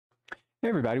Hey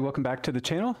everybody, welcome back to the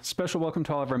channel. Special welcome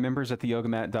to all of our members at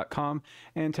theyogamat.com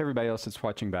and to everybody else that's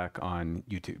watching back on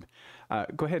YouTube.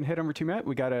 Go ahead and head over to Mat.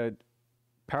 We got a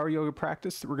power yoga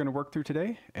practice that we're going to work through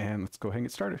today, and let's go ahead and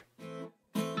get started.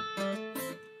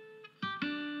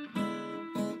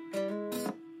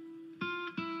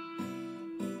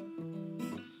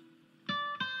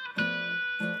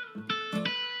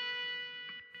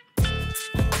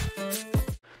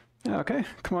 Okay,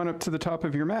 come on up to the top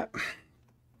of your mat.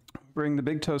 Bring the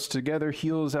big toes together,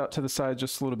 heels out to the side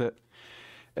just a little bit.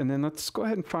 And then let's go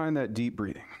ahead and find that deep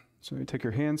breathing. So you take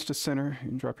your hands to center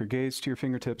and drop your gaze to your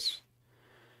fingertips.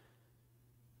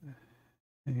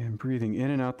 And breathing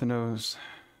in and out the nose.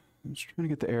 I'm just trying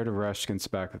to get the air to rush against the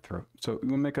back of the throat. So you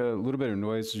want to make a little bit of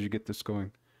noise as you get this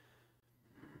going.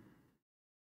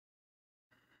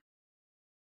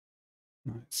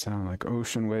 Might sound like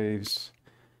ocean waves.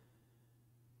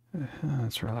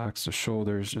 Let's relax the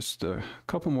shoulders. Just a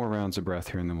couple more rounds of breath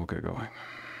here and then we'll get going.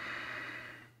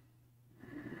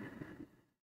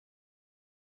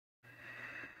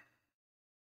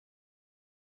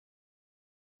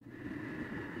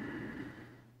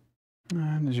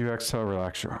 And as you exhale,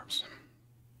 relax your arms.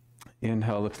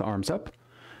 Inhale, lift the arms up.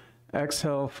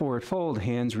 Exhale, forward fold,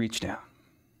 hands reach down.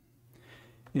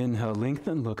 Inhale,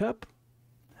 lengthen, look up.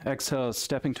 Exhale,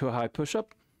 stepping to a high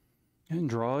push-up. And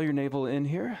draw your navel in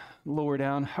here. Lower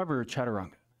down, hover,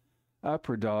 chaturanga.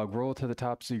 Upward dog, roll to the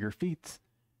tops of your feet.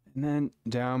 And then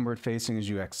downward facing as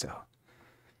you exhale.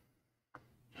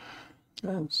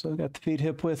 So got the feet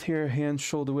hip width here, hands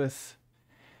shoulder width.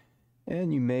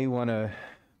 And you may want to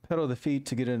pedal the feet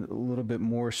to get a little bit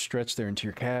more stretch there into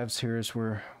your calves here as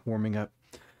we're warming up.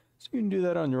 So you can do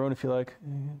that on your own if you like.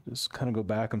 Just kind of go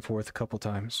back and forth a couple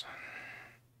times.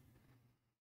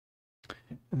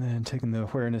 And then taking the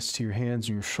awareness to your hands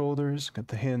and your shoulders. Got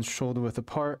the hands shoulder width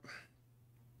apart.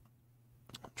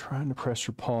 Trying to press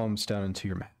your palms down into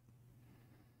your mat.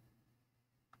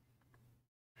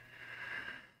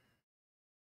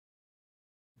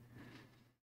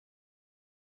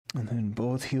 And then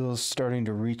both heels starting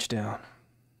to reach down.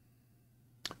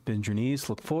 Bend your knees,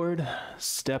 look forward,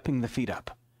 stepping the feet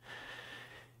up.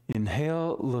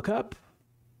 Inhale, look up.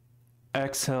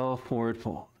 Exhale, forward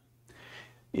fold.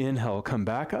 Inhale, come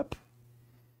back up.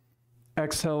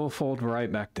 Exhale, fold right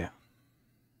back down.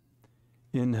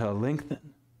 Inhale,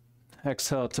 lengthen.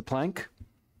 Exhale to plank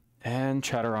and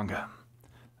chaturanga.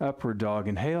 Upward dog,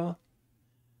 inhale.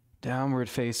 Downward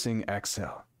facing,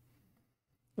 exhale.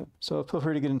 So feel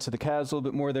free to get into the calves a little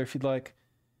bit more there if you'd like.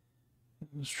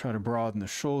 Just try to broaden the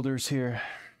shoulders here.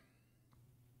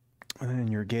 And then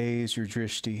your gaze, your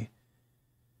drishti.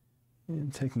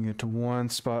 And taking it to one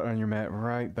spot on your mat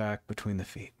right back between the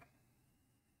feet.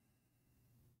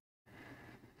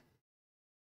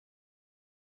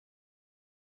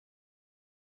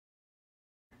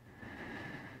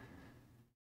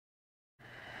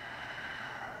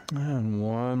 And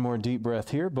one more deep breath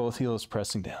here, both heels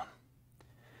pressing down.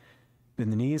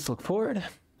 Bend the knees, look forward,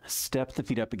 step the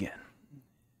feet up again.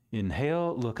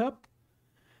 Inhale, look up.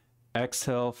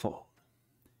 Exhale, fold.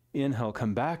 Inhale,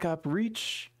 come back up,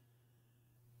 reach.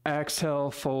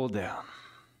 Exhale, fold down.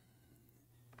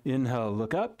 Inhale,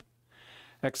 look up.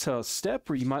 Exhale, step,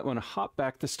 or you might want to hop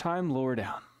back this time, lower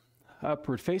down.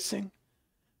 Upward facing,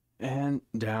 and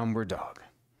downward dog.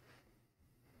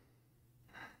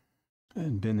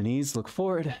 And bend the knees, look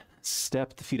forward,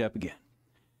 step the feet up again.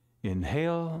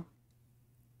 Inhale,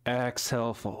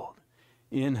 exhale, fold.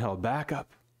 Inhale, back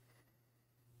up.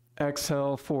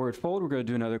 Exhale, forward fold. We're going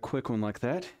to do another quick one like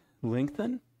that.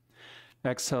 Lengthen.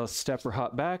 Exhale, step or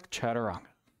hop back, chaturanga.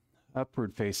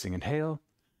 Upward facing, inhale.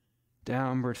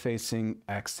 Downward facing,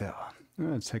 exhale.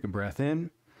 Let's take a breath in.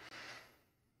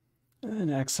 And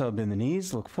exhale, bend the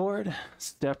knees, look forward.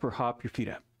 Step or hop your feet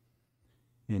up.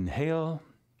 Inhale.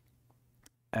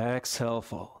 Exhale,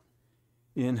 fold.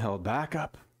 Inhale, back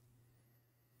up.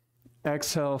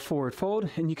 Exhale, forward fold.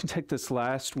 And you can take this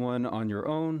last one on your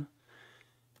own.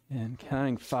 And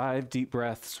counting 5 deep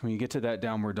breaths when you get to that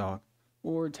downward dog.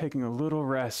 Or taking a little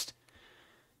rest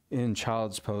in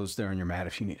child's pose there on your mat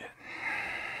if you need it.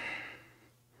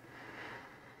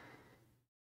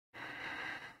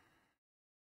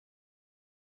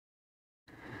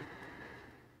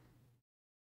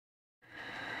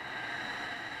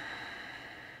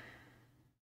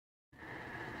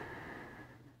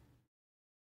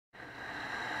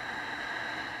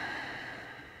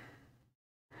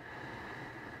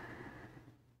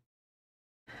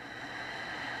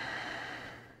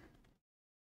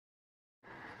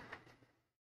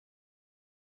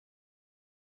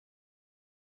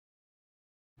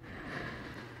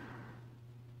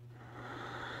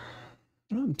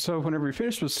 So whenever you're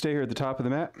finished, we'll stay here at the top of the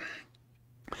mat.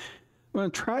 I'm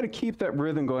going to try to keep that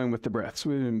rhythm going with the breath. So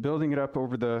we've been building it up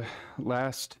over the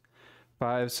last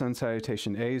 5 sun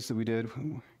salutation A's that we did.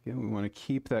 Again, we want to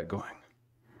keep that going.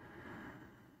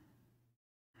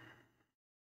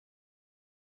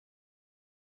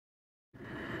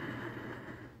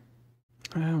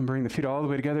 And bring the feet all the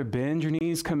way together. Bend your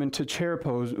knees, come into chair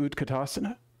pose,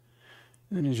 Utkatasana.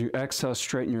 And as you exhale,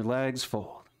 straighten your legs,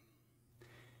 fold.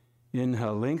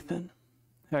 Inhale, lengthen.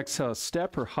 Exhale,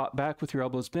 step or hop back with your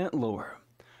elbows bent, lower.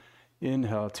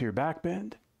 Inhale to your back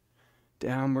bend.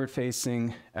 Downward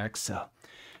facing, exhale.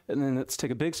 And then let's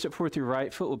take a big step forward with your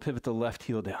right foot. We'll pivot the left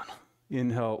heel down.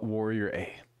 Inhale, warrior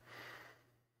A.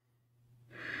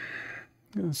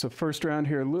 So first round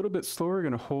here, a little bit slower. We're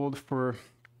going to hold for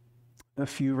a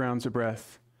few rounds of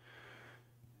breath.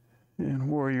 And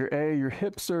warrior A, your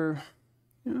hips are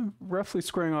roughly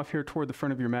squaring off here toward the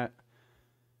front of your mat.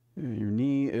 Your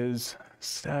knee is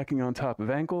stacking on top of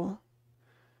ankle.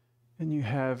 And you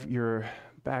have your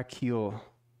back heel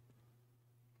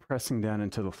pressing down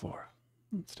into the floor.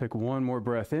 Let's take one more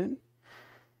breath in.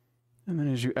 And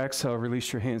then as you exhale,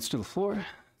 release your hands to the floor.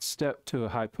 Step to a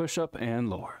high push-up and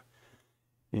lower.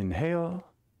 Inhale.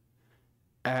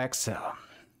 Exhale.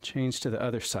 Change to the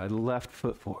other side, left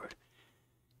foot forward.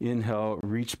 Inhale,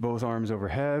 reach both arms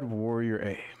overhead, warrior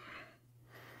A.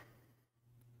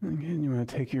 Again, you want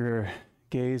to take your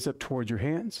gaze up towards your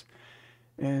hands,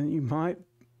 and you might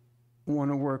want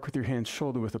to work with your hands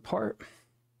shoulder width apart,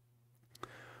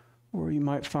 or you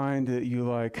might find that you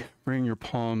like bring your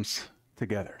palms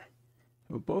together.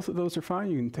 So both of those are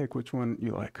fine. You can take which one you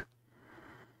like.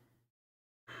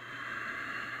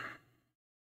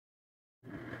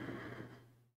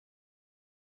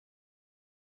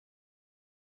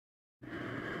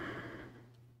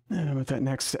 And with that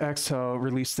next exhale,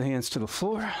 release the hands to the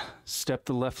floor. Step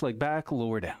the left leg back,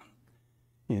 lower down.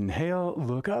 Inhale,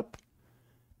 look up.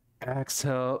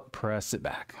 Exhale, press it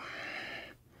back.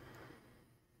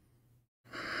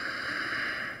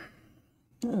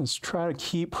 Let's try to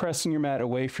keep pressing your mat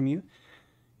away from you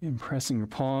and pressing your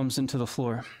palms into the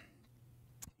floor.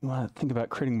 You want to think about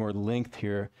creating more length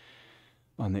here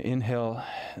on the inhale,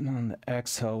 and on the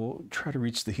exhale, we'll try to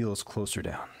reach the heels closer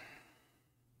down.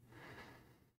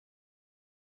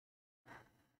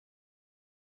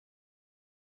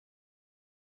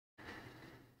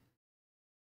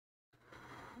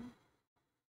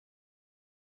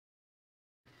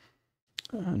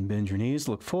 And bend your knees,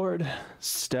 look forward,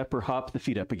 step or hop the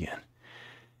feet up again.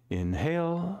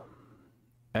 Inhale,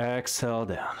 exhale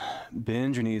down.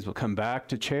 Bend your knees, we'll come back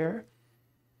to chair.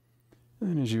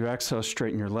 And as you exhale,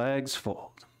 straighten your legs,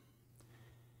 fold.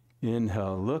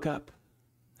 Inhale, look up.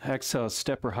 Exhale,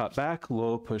 step or hop back,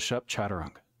 low push up,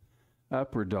 chaturanga.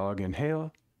 Upward dog,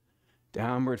 inhale.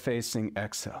 Downward facing,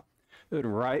 exhale. Good,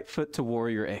 right foot to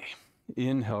warrior A.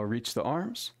 Inhale, reach the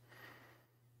arms.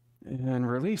 And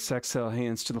release, exhale,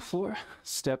 hands to the floor.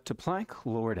 Step to plank,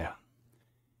 lower down.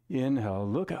 Inhale,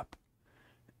 look up.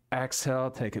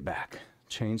 Exhale, take it back.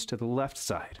 Change to the left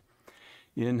side.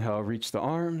 Inhale, reach the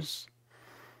arms.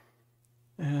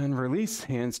 And release,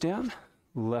 hands down.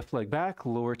 Left leg back,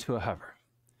 lower to a hover.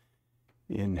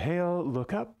 Inhale,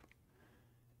 look up.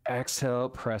 Exhale,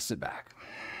 press it back.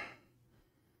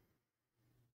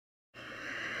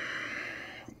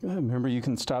 Remember, you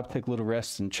can stop, take a little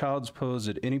rest in child's pose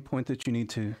at any point that you need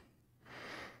to.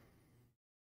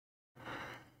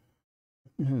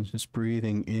 And just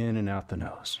breathing in and out the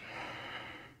nose.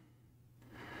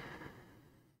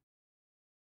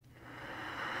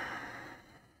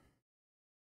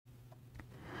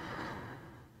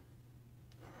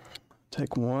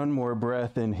 Take one more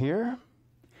breath in here.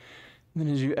 And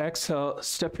then as you exhale,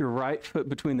 step your right foot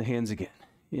between the hands again.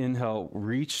 Inhale,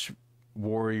 reach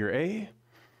warrior A.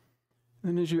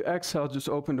 And as you exhale, just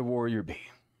open to warrior B.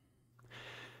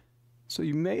 So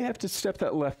you may have to step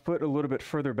that left foot a little bit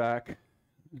further back,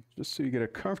 just so you get a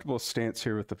comfortable stance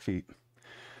here with the feet.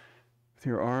 With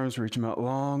your arms, reach them out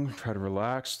long, try to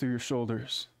relax through your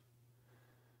shoulders.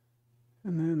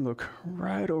 And then look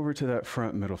right over to that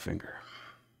front middle finger.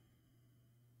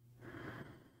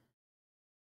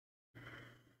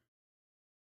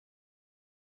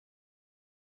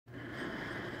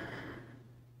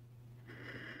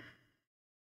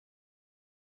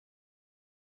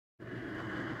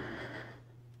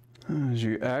 As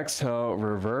you exhale,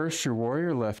 reverse your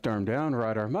warrior, left arm down,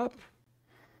 right arm up.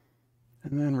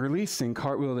 And then releasing,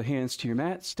 cartwheel the hands to your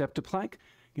mat, step to plank.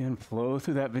 Again, flow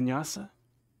through that vinyasa.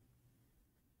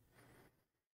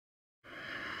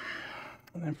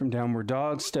 And then from downward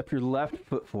dog, step your left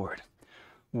foot forward.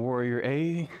 Warrior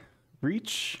A,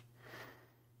 reach.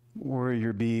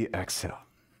 Warrior B, exhale.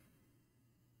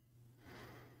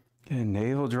 And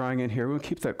navel drawing in here. We'll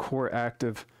keep that core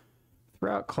active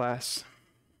throughout class.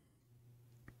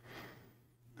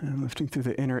 And lifting through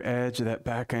the inner edge of that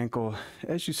back ankle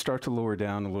as you start to lower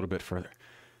down a little bit further.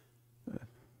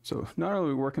 So not only are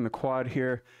we working the quad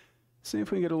here, see if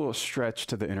we can get a little stretch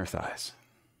to the inner thighs.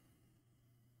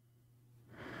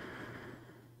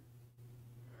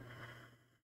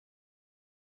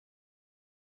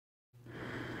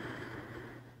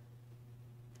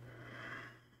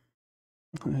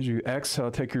 As you exhale,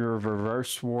 take your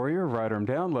reverse warrior, right arm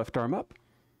down, left arm up.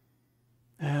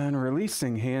 And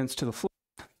releasing, hands to the floor.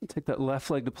 Take that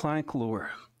left leg to plank, lower.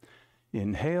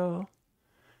 Inhale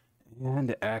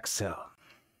and exhale.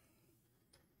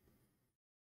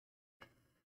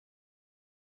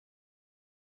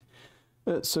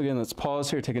 So again, let's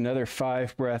pause here, take another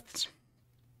 5 breaths.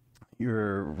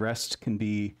 Your rest can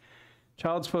be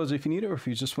child's pose if you need it, or if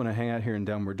you just want to hang out here in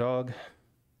downward dog.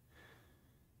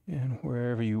 And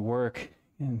wherever you work,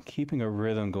 and keeping a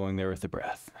rhythm going there with the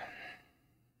breath.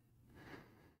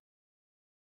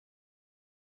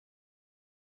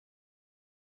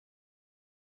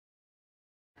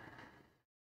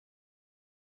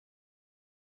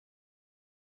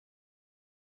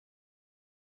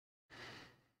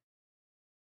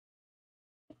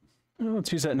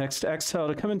 Let's use that next exhale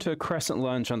to come into a crescent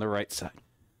lunge on the right side.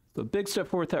 So big step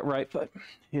forward with that right foot.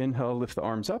 Inhale, lift the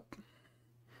arms up.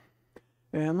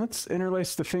 And let's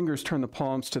interlace the fingers, turn the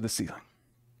palms to the ceiling.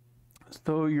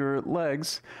 So your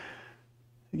legs,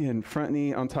 again, front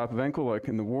knee on top of ankle like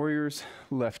in the warriors.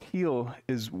 Left heel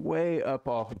is way up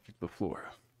off of the floor.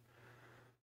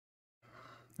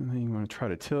 And then you want to try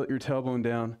to tilt your tailbone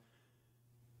down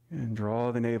and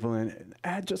draw the navel in. And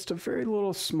add just a very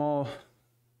little small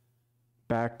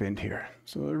back bend here.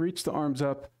 So reach the arms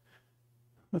up,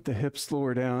 let the hips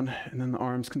lower down, and then the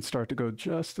arms can start to go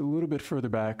just a little bit further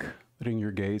back, letting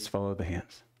your gaze follow the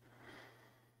hands.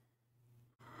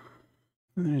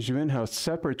 And then as you inhale,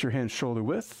 separate your hands shoulder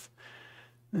width.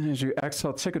 And as you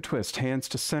exhale, take a twist, hands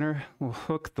to center. We'll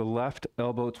hook the left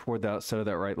elbow toward the outside of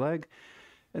that right leg.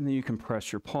 And then you can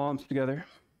press your palms together.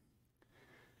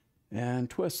 And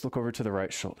twist, look over to the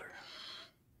right shoulder.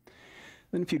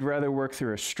 Then if you'd rather work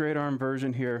through a straight arm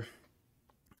version here,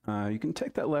 you can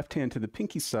take that left hand to the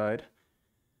pinky side,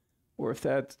 or if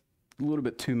that's a little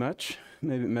bit too much,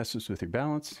 maybe it messes with your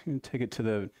balance, you can take it to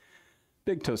the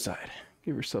big toe side.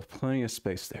 Give yourself plenty of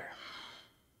space there.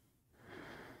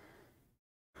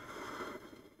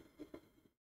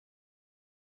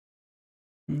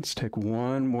 Let's take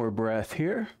one more breath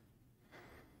here.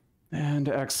 And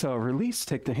exhale, release,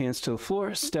 take the hands to the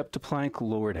floor, step to plank,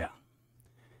 lower down.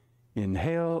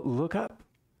 Inhale, look up.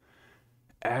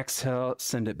 Exhale,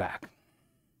 send it back.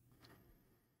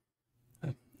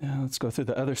 Now let's go through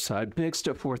the other side. Big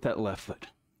step forward, that left foot.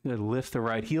 Lift the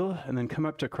right heel and then come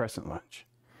up to crescent lunge.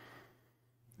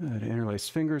 Interlace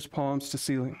fingers, palms to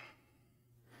ceiling.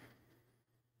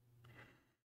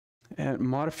 And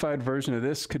modified version of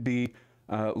this could be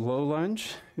low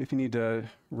lunge if you need to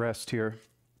rest here.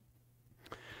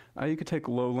 You could take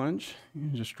low lunge. You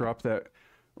can just drop that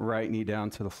right knee down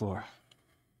to the floor.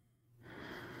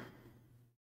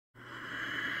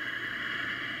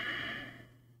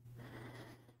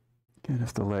 Again,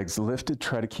 if the leg's lifted,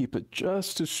 try to keep it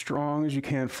just as strong as you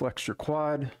can. Flex your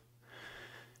quad.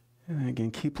 And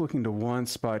again, keep looking to one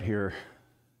spot here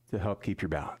to help keep your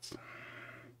balance.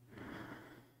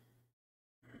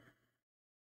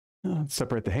 Now,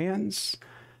 separate the hands.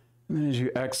 And then as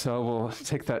you exhale, we'll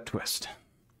take that twist.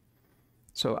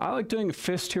 So I like doing a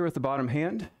fist here with the bottom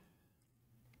hand.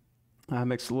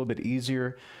 Makes it a little bit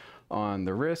easier on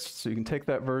the wrist. So you can take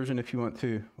that version if you want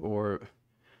to, or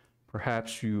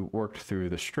perhaps you worked through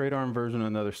the straight arm version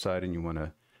on the other side and you want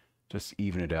to just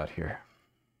even it out here.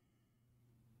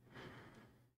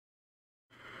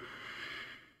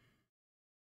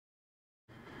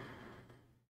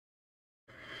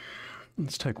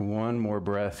 Let's take one more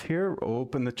breath here.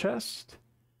 Open the chest.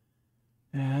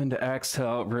 And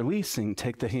exhale, releasing.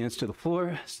 Take the hands to the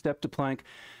floor, step to plank,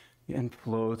 and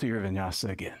flow to your vinyasa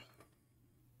again.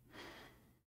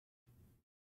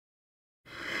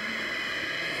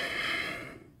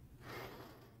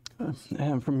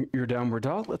 And from your downward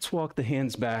dog, let's walk the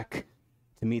hands back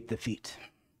to meet the feet.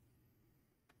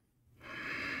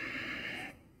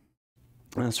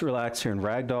 Let's relax here and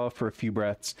ragdoll for a few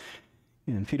breaths.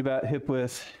 And feet about hip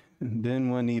width, and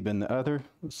bend one knee, bend the other.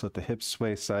 Let's let the hips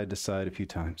sway side to side a few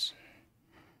times.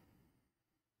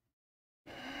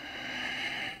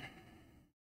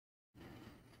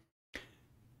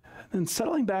 Then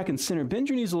settling back in center, bend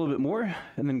your knees a little bit more,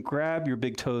 and then grab your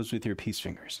big toes with your peace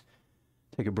fingers.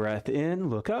 Take a breath in,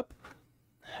 look up.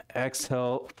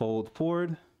 Exhale, fold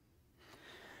forward.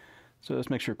 So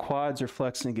just make sure quads are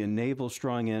flexing and navel's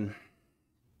drawing in.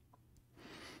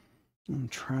 I'm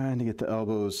trying to get the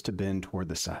elbows to bend toward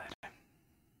the side.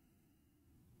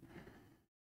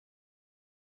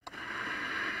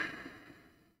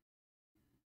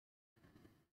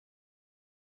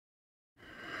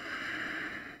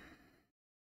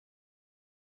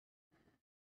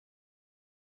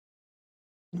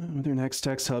 And with your next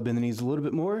exhale, bend the knees a little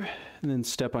bit more, and then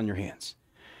step on your hands.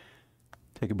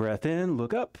 Take a breath in,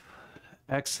 look up.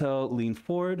 Exhale, lean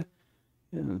forward,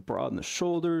 and broaden the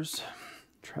shoulders.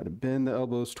 Try to bend the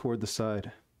elbows toward the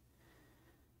side.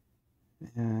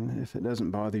 And if it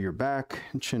doesn't bother your back,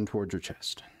 chin towards your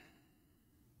chest.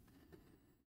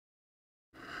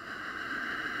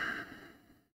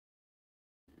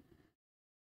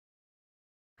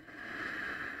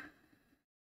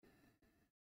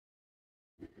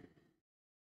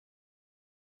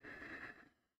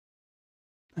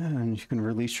 And you can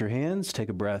release your hands, take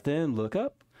a breath in, look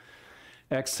up.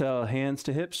 Exhale, hands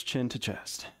to hips, chin to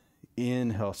chest.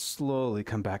 Inhale, slowly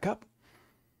come back up.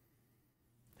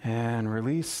 And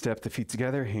release, step the feet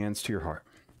together, hands to your heart.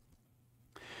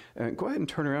 And go ahead and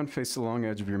turn around, face the long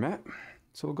edge of your mat.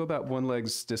 So we'll go about one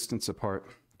leg's distance apart.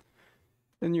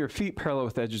 And your feet parallel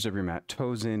with the edges of your mat,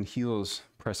 toes in, heels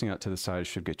pressing out to the side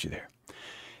should get you there.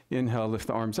 Inhale, lift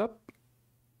the arms up.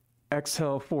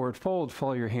 Exhale, forward fold,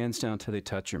 follow your hands down till they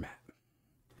touch your mat.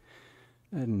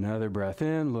 Another breath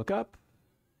in, look up.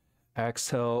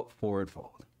 Exhale, forward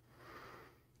fold.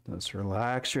 Just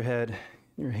relax your head,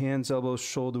 your hands, elbows,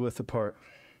 shoulder width apart.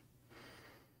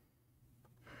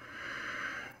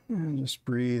 And just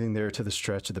breathing there to the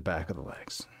stretch of the back of the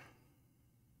legs.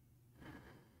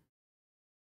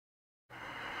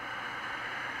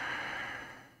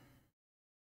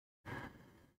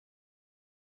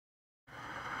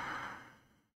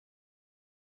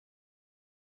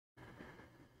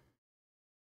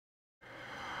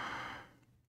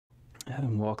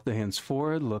 And walk the hands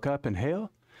forward, look up,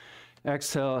 inhale.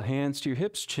 Exhale, hands to your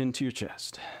hips, chin to your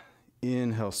chest.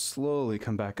 Inhale, slowly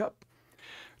come back up.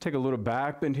 Take a little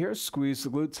back bend here, squeeze the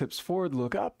glutes, hips forward,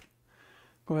 look up.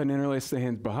 Go ahead and interlace the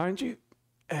hands behind you.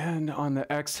 And on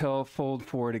the exhale, fold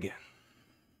forward again.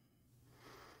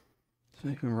 So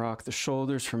you can rock the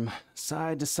shoulders from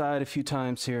side to side a few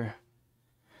times here.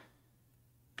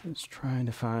 Just trying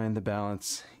to find the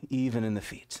balance even in the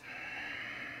feet.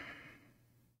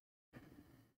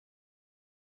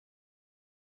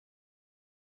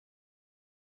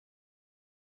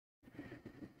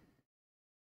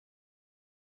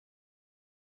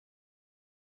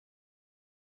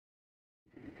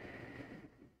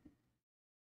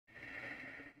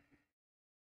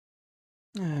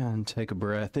 And take a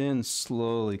breath in,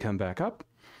 slowly come back up.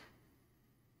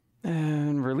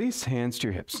 And release, hands to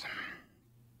your hips.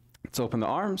 Let's open the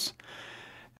arms,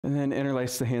 and then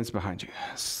interlace the hands behind you.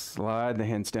 Slide the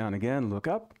hands down again, look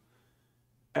up.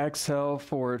 Exhale,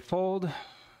 forward fold.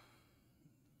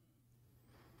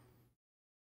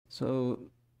 So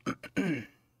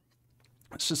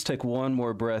let's just take one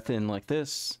more breath in like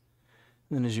this.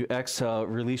 Then as you exhale,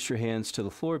 release your hands to the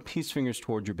floor, peace fingers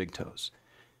toward your big toes.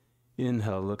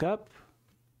 Inhale, look up.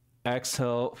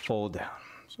 Exhale, fold down.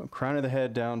 So crown of the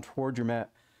head down toward your mat.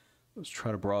 Let's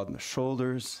try to broaden the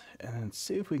shoulders and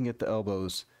see if we can get the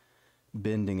elbows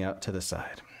bending out to the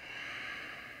side.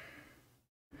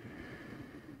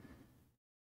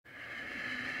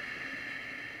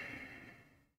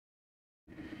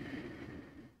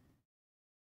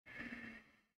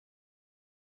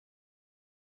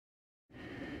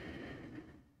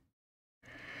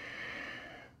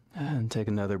 And take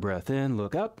another breath in,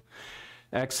 look up.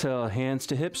 Exhale, hands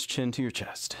to hips, chin to your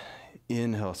chest.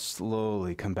 Inhale,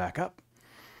 slowly come back up.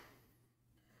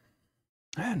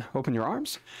 And open your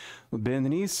arms. Bend the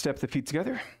knees, step the feet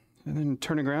together, and then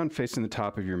turning around, facing the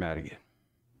top of your mat again.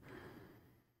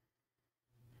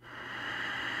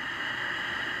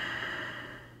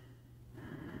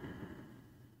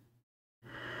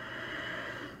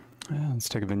 And let's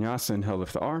take a vinyasa. Inhale,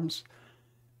 lift the arms.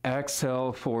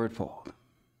 Exhale, forward fold.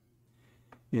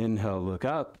 Inhale, look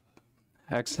up.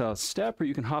 Exhale, step, or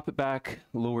you can hop it back,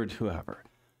 lower to hover.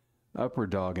 Upward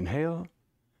dog, inhale.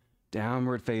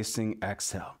 Downward facing,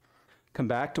 exhale. Come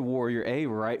back to warrior A,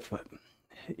 right foot.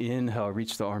 Inhale,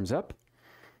 reach the arms up.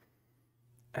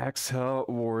 Exhale,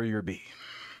 warrior B.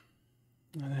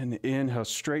 And then inhale,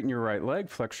 straighten your right leg,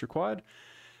 flex your quad.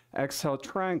 Exhale,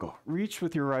 triangle. Reach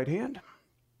with your right hand.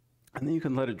 And then you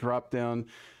can let it drop down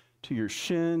to your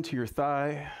shin, to your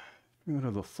thigh. Go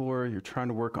to the floor. You're trying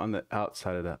to work on the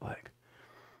outside of that leg.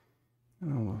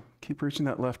 Oh, keep reaching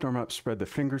that left arm up, spread the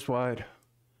fingers wide,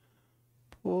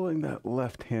 pulling that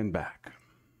left hand back.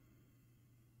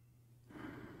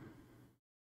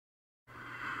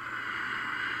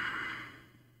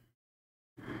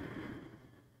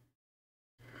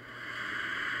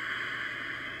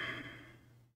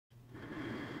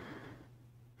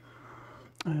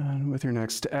 And with your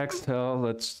next exhale,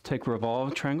 let's take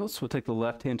revolve triangles. We'll take the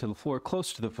left hand to the floor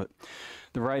close to the foot.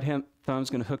 The right hand thumb is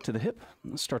going to hook to the hip.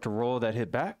 Let's start to roll that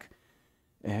hip back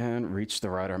and reach the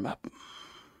right arm up.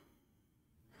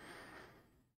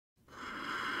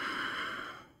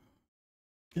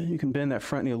 And you can bend that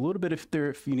front knee a little bit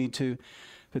if you need to,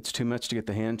 if it's too much to get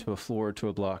the hand to a floor or to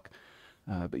a block.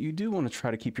 But you do want to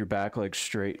try to keep your back leg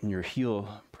straight and your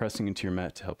heel pressing into your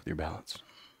mat to help with your balance.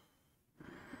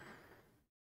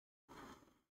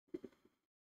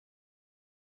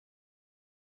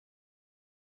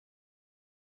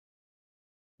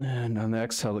 And on the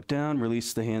exhale, look down,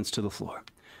 release the hands to the floor.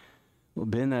 We'll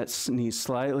bend that knee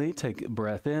slightly, take a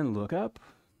breath in, look up,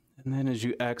 and then as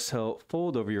you exhale,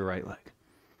 fold over your right leg.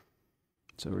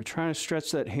 So we're trying to stretch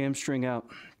that hamstring out,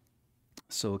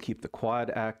 so we'll keep the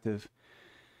quad active.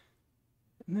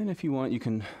 And then if you want, you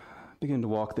can begin to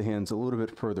walk the hands a little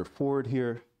bit further forward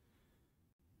here,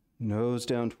 nose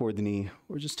down toward the knee,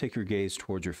 or just take your gaze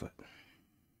towards your foot.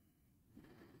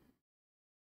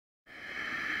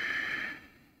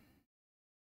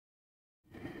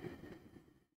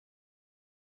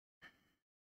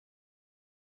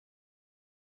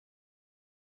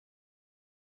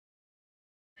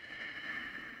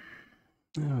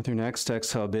 Now with your next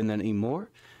exhale, bend that knee more.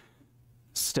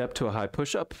 Step to a high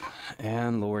push-up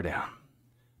and lower down.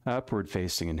 Upward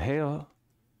facing inhale.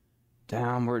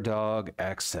 Downward dog,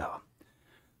 exhale.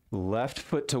 Left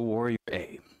foot to warrior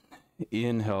A.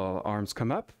 Inhale, arms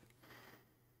come up.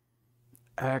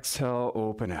 Exhale,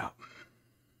 open out.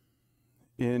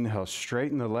 Inhale,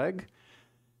 straighten the leg.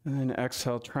 And then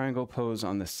exhale, triangle pose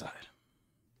on this side.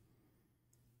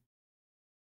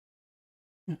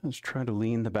 Let's try to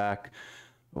lean the back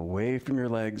away from your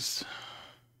legs.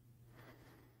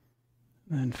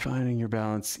 And finding your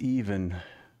balance even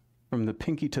from the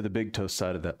pinky to the big toe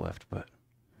side of that left foot.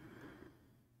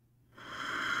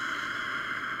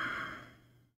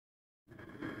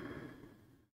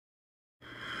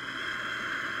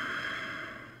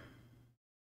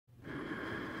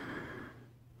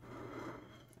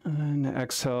 And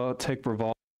exhale, take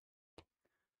revolve.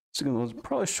 So we'll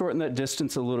probably shorten that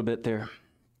distance a little bit there.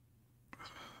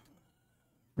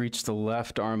 Reach the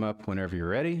left arm up whenever you're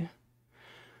ready.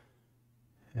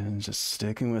 And just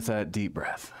sticking with that deep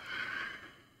breath.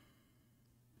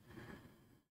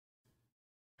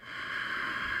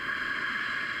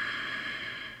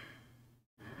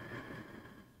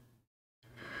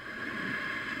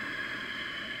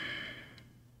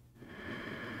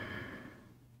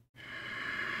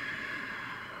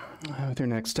 With your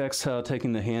next exhale,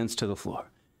 taking the hands to the floor.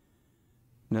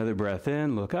 Another breath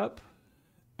in, look up.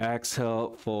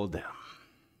 Exhale, fold down.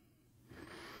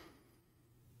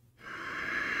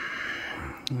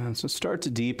 And so start to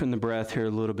deepen the breath here a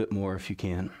little bit more if you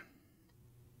can.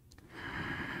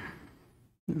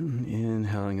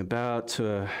 Inhaling about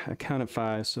to a count of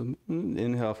 5, so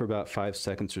inhale for about 5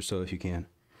 seconds or so if you can.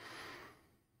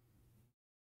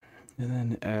 And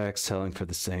then exhaling for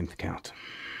the same count.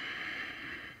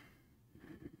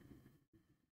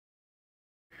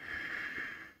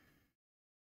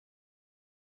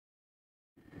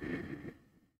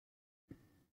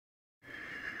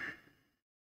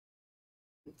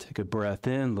 Take a breath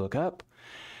in, look up.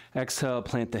 Exhale,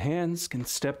 plant the hands, can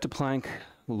step to plank,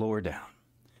 lower down.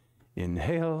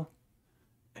 Inhale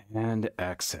and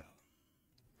exhale.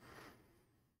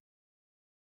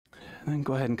 And then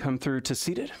go ahead and come through to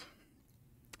seated.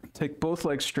 Take both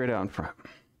legs straight out in front.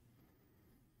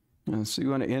 And so you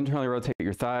want to internally rotate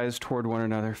your thighs toward one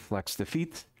another, flex the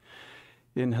feet.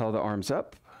 Inhale the arms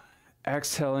up.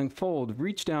 Exhaling, fold,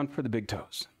 reach down for the big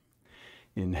toes.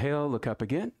 Inhale, look up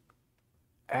again.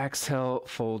 Exhale,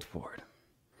 fold forward.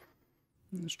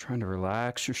 Just trying to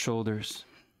relax your shoulders.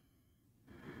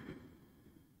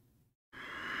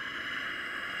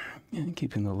 And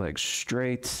keeping the legs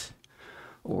straight,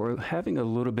 or having a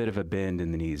little bit of a bend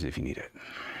in the knees if you need it.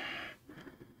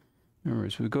 Remember,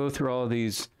 as we go through all of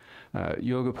these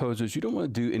yoga poses, you don't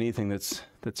want to do anything that's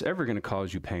ever going to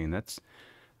cause you pain. That's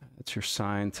your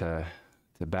sign to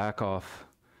back off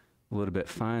a little bit,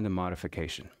 find a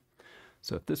modification.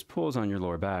 So if this pulls on your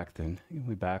lower back, then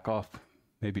we back off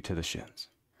maybe to the shins.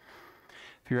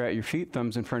 If you're at your feet,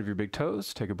 thumbs in front of your big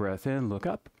toes, take a breath in, look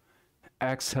up.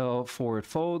 Exhale, forward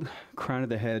fold, crown of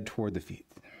the head toward the feet.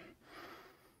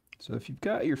 So if you've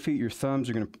got your feet, your thumbs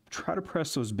are going to try to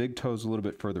press those big toes a little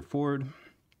bit further forward.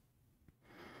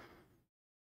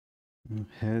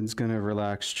 Head's going to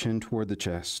relax, chin toward the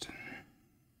chest.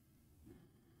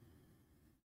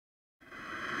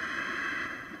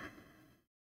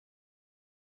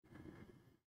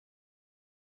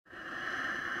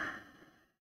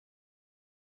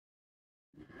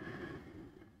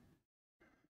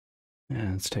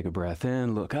 And let's take a breath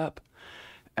in, look up.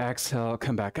 Exhale,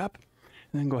 come back up.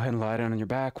 And then go ahead and lie down on your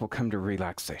back. We'll come to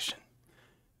relaxation.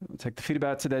 We'll take the feet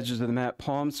about to the edges of the mat,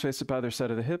 palms face up either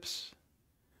side of the hips.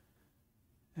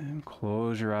 And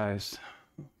close your eyes.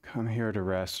 Come here to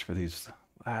rest for these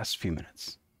last few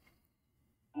minutes.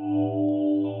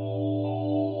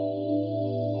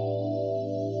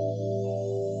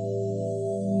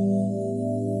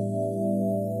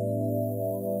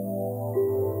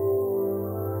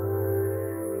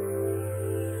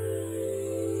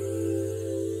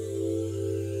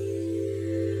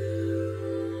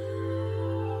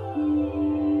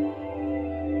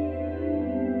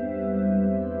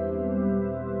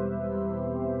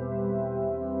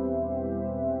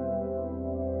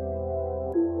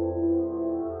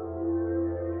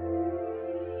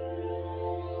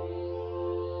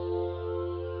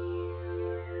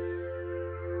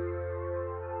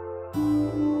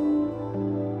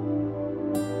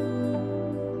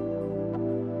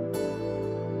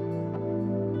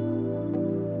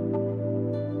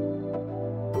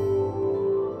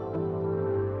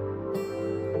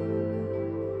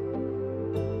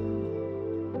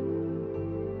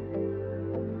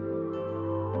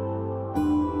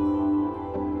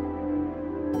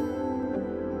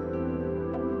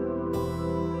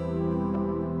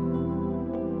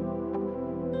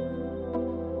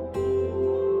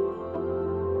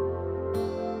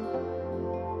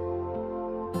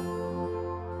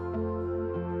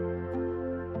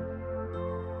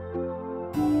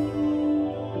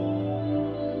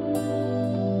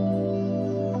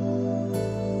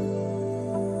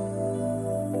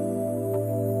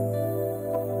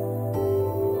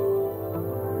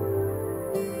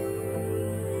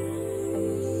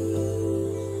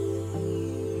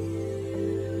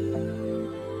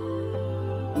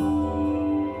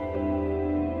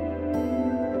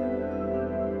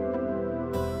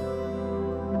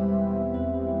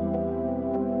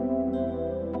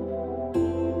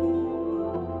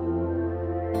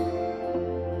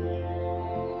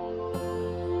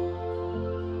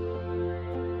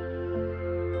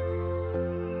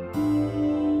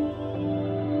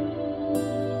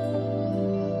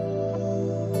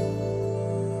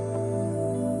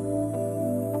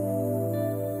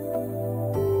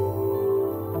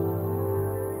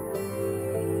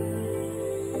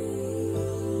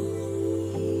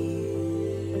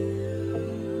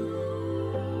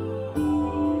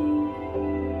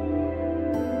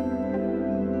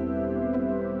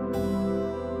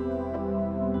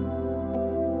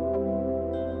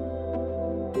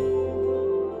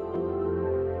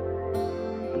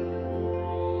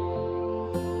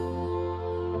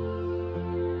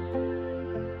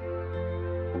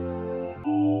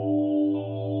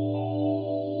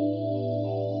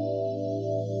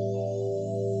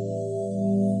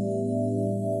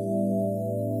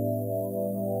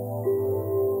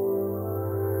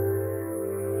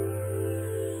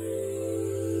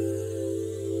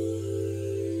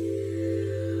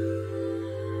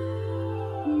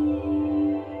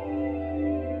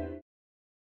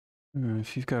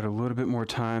 If you've got a little bit more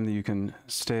time that you can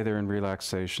stay there in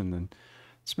relaxation, then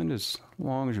spend as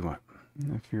long as you want.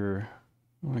 If you're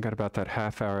only got about that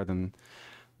half hour, then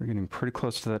we're getting pretty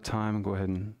close to that time, and go ahead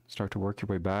and start to work your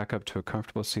way back up to a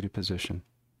comfortable seated position.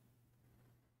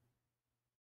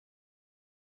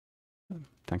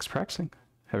 Thanks for practicing.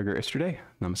 Have a great rest of your day.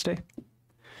 Namaste.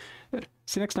 Good.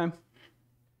 See you next time.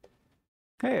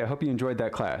 Hey, I hope you enjoyed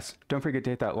that class. Don't forget to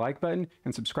hit that like button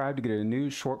and subscribe to get a new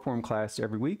short form class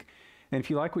every week. And if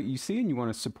you like what you see and you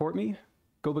want to support me,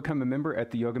 go become a member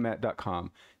at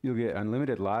theyogamat.com. You'll get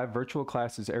unlimited live virtual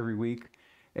classes every week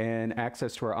and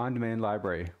access to our on-demand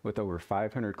library with over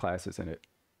 500 classes in it.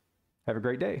 Have a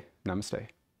great day. Namaste.